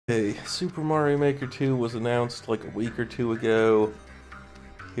Okay, Super Mario Maker 2 was announced like a week or two ago.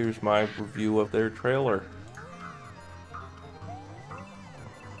 Here's my review of their trailer.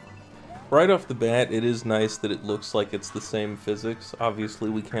 Right off the bat, it is nice that it looks like it's the same physics. Obviously,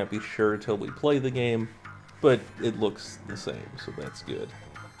 we can't be sure till we play the game, but it looks the same, so that's good.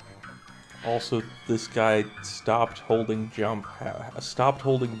 Also, this guy stopped holding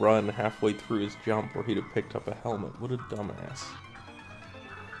run halfway through his jump where he'd have picked up a helmet. What a dumbass.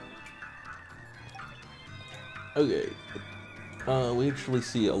 Okay, we actually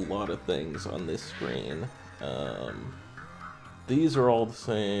see a lot of things on this screen. These are all the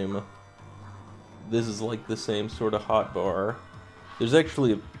same. This is like the same sort of hotbar. There's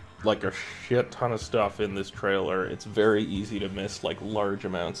actually like a shit ton of stuff in this trailer. It's very easy to miss like large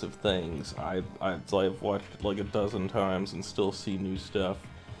amounts of things. I've watched it like a dozen times and still see new stuff.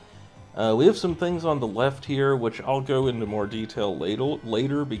 We have some things on the left here, which I'll go into more detail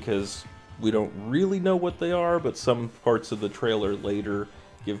later because we don't really know what they are, but some parts of the trailer later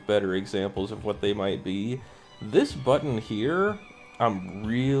give better examples of what they might be. This button here, I'm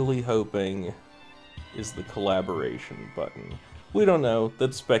really hoping is the collaboration button. We don't know,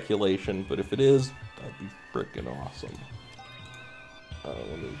 that's speculation, but if it is, that'd be frickin' awesome.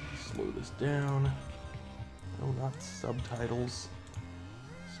 Let me slow this down. No, not subtitles.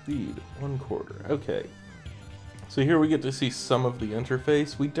 Speed, 1/4, okay. So here we get to see some of the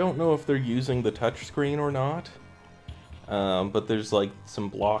interface. We don't know if they're using the touchscreen or not, but there's like some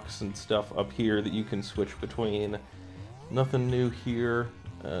blocks and stuff up here that you can switch between. Nothing new here.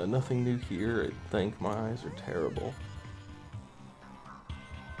 Nothing new here. I think my eyes are terrible.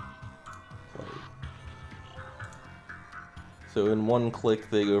 So in one click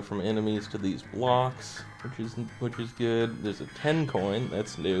they go from enemies to these blocks, which is good. There's a 10 coin,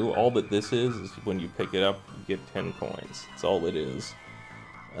 that's new. All that this is when you pick it up, you get 10 coins. That's all it is.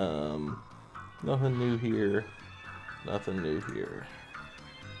 Nothing new here. Nothing new here.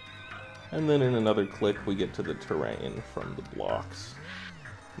 And then in another click we get to the terrain from the blocks.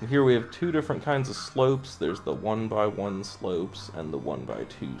 And here we have two different kinds of slopes. There's the 1x1 slopes and the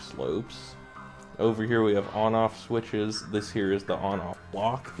 1x2 slopes. Over here we have on-off switches. This here is the on-off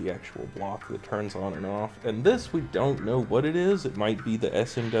block, the actual block that turns on and off. And this, we don't know what it is. It might be the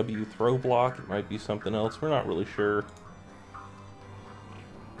SMW throw block. It might be something else. We're not really sure.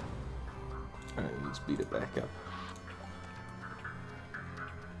 Alright, let's speed it back up.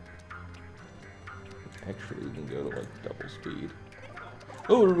 Actually, we can go to like double speed.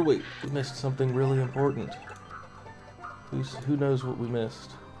 Oh, wait, we missed something really important. Who knows what we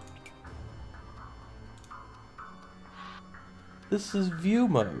missed? This is view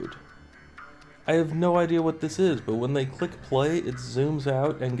mode. I have no idea what this is, but when they click play, it zooms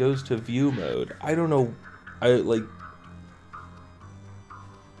out and goes to view mode. I don't know, that'd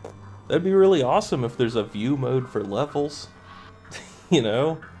be really awesome if there's a view mode for levels, you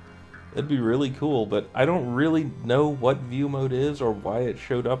know? That'd be really cool, but I don't really know what view mode is or why it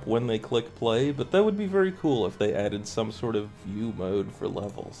showed up when they click play, but that would be very cool if they added some sort of view mode for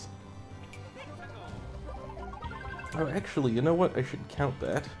levels. Oh, actually, you know what? I should count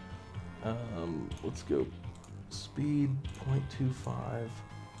that. Let's go speed 0.25.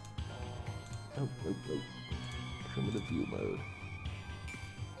 Oh. Show me the view mode.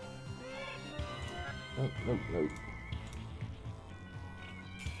 No.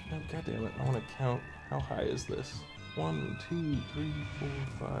 No, goddammit, I want to count. How high is this? 1, 2, 3,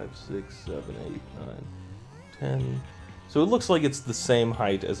 4, 5, 6, 7, 8, 9, 10. So it looks like it's the same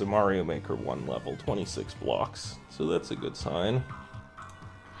height as a Mario Maker 1 level, 26 blocks. So that's a good sign.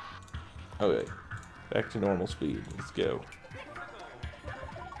 Okay, back to normal speed. Let's go.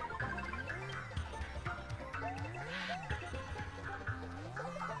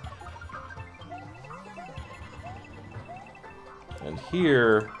 And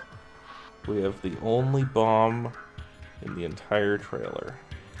here we have the only bomb in the entire trailer.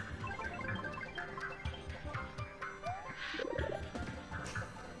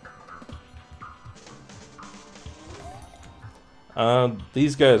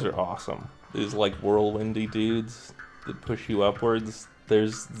 These guys are awesome. These like whirlwindy dudes that push you upwards.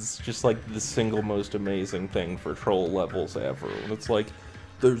 It's just like the single most amazing thing for troll levels ever. And it's like,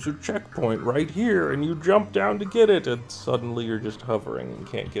 there's a checkpoint right here, and you jump down to get it, and suddenly you're just hovering and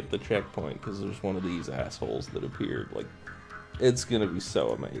can't get the checkpoint because there's one of these assholes that appeared. Like, it's gonna be so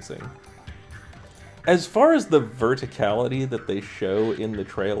amazing. As far as the verticality that they show in the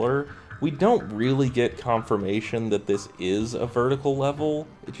trailer, we don't really get confirmation that this is a vertical level.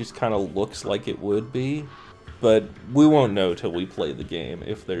 It just kind of looks like it would be. But we won't know till we play the game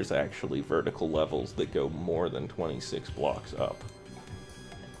if there's actually vertical levels that go more than 26 blocks up.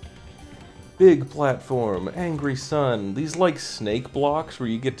 Big platform, angry sun. These like snake blocks where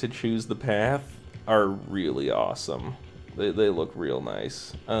you get to choose the path are really awesome. They look real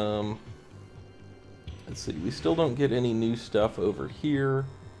nice. Let's see, we still don't get any new stuff over here.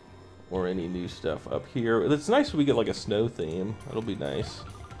 Or any new stuff up here. It's nice if we get like a snow theme. That'll be nice.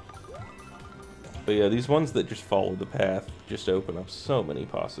 But yeah, these ones that just follow the path just open up so many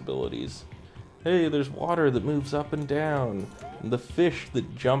possibilities. Hey, there's water that moves up and down. And the fish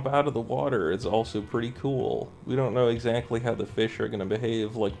that jump out of the water is also pretty cool. We don't know exactly how the fish are going to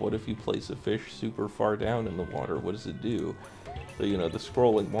behave. Like, what if you place a fish super far down in the water? What does it do? So, you know, the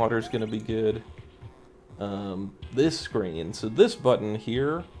scrolling water is going to be good. This screen. So this button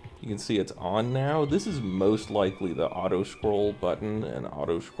here, you can see it's on now. This is most likely the auto-scroll button and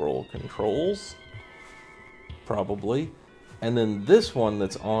auto-scroll controls. Probably. And then this one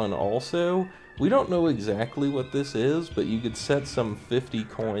that's on also, we don't know exactly what this is, but you could set some 50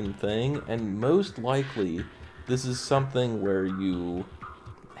 coin thing, and most likely this is something where you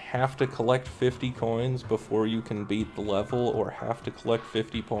have to collect 50 coins before you can beat the level, or have to collect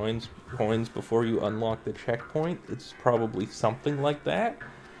 50 coins before you unlock the checkpoint. It's probably something like that.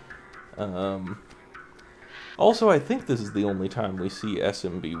 Also, I think this is the only time we see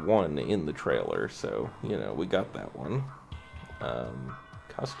SMB1 in the trailer, so, you know, we got that one.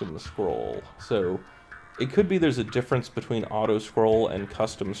 Custom scroll. So, it could be there's a difference between auto scroll and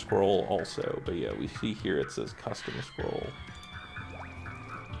custom scroll also, but yeah, we see here it says custom scroll.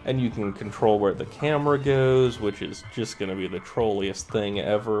 And you can control where the camera goes, which is just gonna be the trolliest thing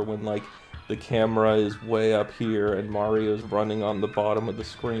ever when, like, the camera is way up here and Mario's running on the bottom of the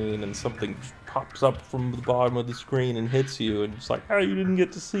screen and something pops up from the bottom of the screen and hits you, and it's like, oh, you didn't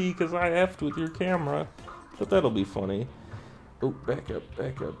get to see because I effed with your camera. But that'll be funny. Oh, back up,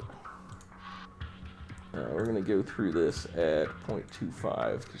 back up. We're going to go through this at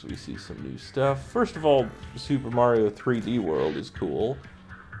 0.25 because we see some new stuff. First of all, Super Mario 3D World is cool.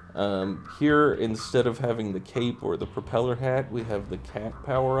 Here, instead of having the cape or the propeller hat, we have the cat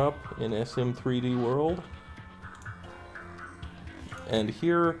power-up in SM3D World. And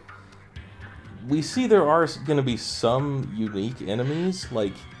here, we see there are going to be some unique enemies,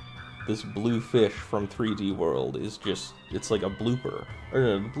 like this blue fish from 3D World is just, it's like a blooper. Or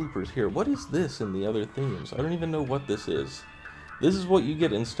no, the blooper's here. What is this in the other themes? I don't even know what this is. This is what you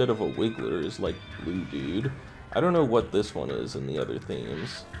get instead of a Wiggler, is like blue dude. I don't know what this one is in the other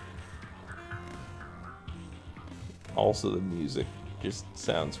themes. Also, the music just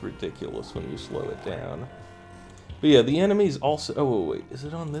sounds ridiculous when you slow it down. But yeah, the enemies also... Oh, wait, is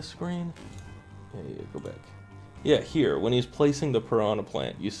it on this screen? Yeah, go back. Yeah, here, when he's placing the piranha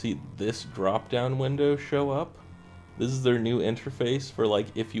plant, you see this drop-down window show up. This is their new interface for, like,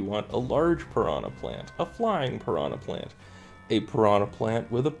 if you want a large piranha plant, a flying piranha plant, a piranha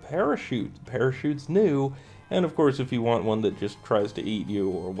plant with a parachute. The parachute's new, and of course if you want one that just tries to eat you,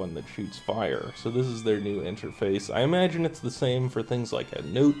 or one that shoots fire. So this is their new interface. I imagine it's the same for things like a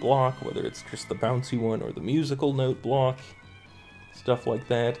note block, whether it's just the bouncy one or the musical note block, stuff like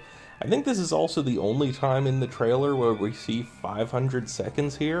that. I think this is also the only time in the trailer where we see 500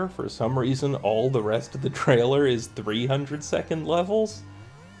 seconds here. For some reason, all the rest of the trailer is 300-second levels.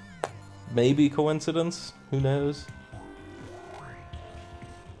 Maybe coincidence? Who knows?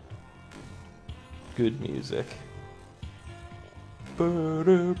 Good music.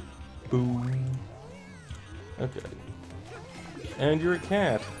 Boom. Okay. And you're a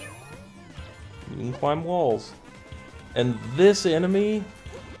cat. You can climb walls. And this enemy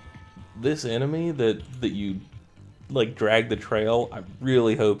that you like drag the trail, I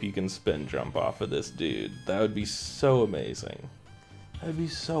really hope you can spin jump off of this dude. That would be so amazing. That'd be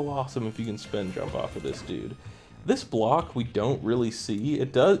so awesome if you can spin jump off of this dude. This block we don't really see.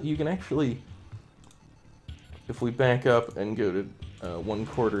 It does, you can actually, if we back up and go to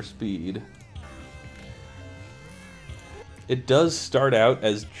 1/4 speed, it does start out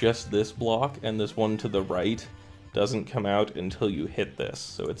as just this block, and this one to the right doesn't come out until you hit this.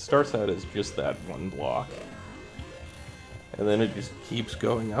 So it starts out as just that one block. And then it just keeps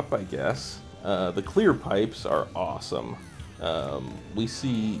going up, I guess. The clear pipes are awesome. We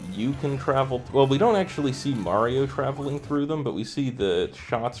see you can travel... Well, we don't actually see Mario traveling through them, but we see the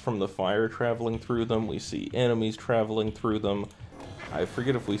shots from the fire traveling through them. We see enemies traveling through them. I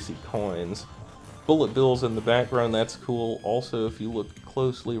forget if we see coins. Bullet bills in the background, that's cool. Also, if you look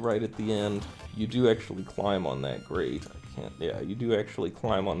closely right at the end, you do actually climb on that grate. Yeah, you do actually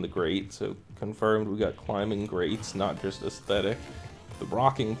climb on the grate, so confirmed we got climbing grates, not just aesthetic. The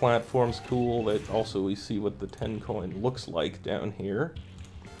rocking platform's cool. That also we see what the 10 coin looks like down here.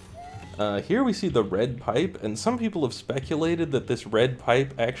 Here we see the red pipe, and some people have speculated that this red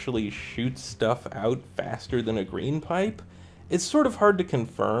pipe actually shoots stuff out faster than a green pipe. It's sort of hard to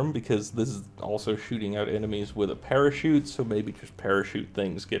confirm because this is also shooting out enemies with a parachute, so maybe just parachute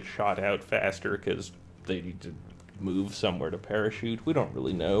things get shot out faster because they need to move somewhere to parachute. We don't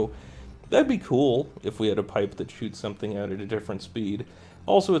really know. That'd be cool if we had a pipe that shoots something out at a different speed.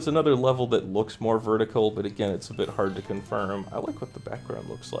 Also, it's another level that looks more vertical, but again, it's a bit hard to confirm. I like what the background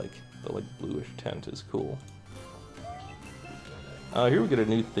looks like. The like bluish tent is cool. Here we get a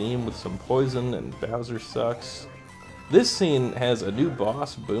new theme with some poison and Bowser sucks. This scene has a new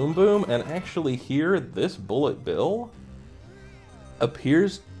boss, Boom Boom, and actually here, this Bullet Bill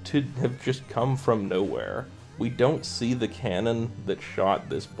appears to have just come from nowhere. We don't see the cannon that shot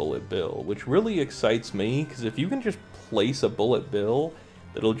this Bullet Bill, which really excites me, because if you can just place a Bullet Bill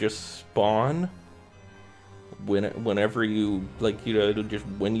that'll just spawn whenever you, like, you know, it'll just,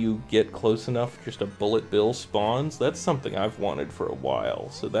 when you get close enough, just a Bullet Bill spawns, that's something I've wanted for a while,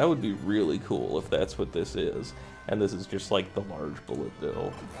 so that would be really cool if that's what this is. And this is just like the large Bullet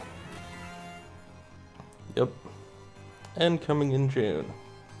Bill. Yep. And coming in June.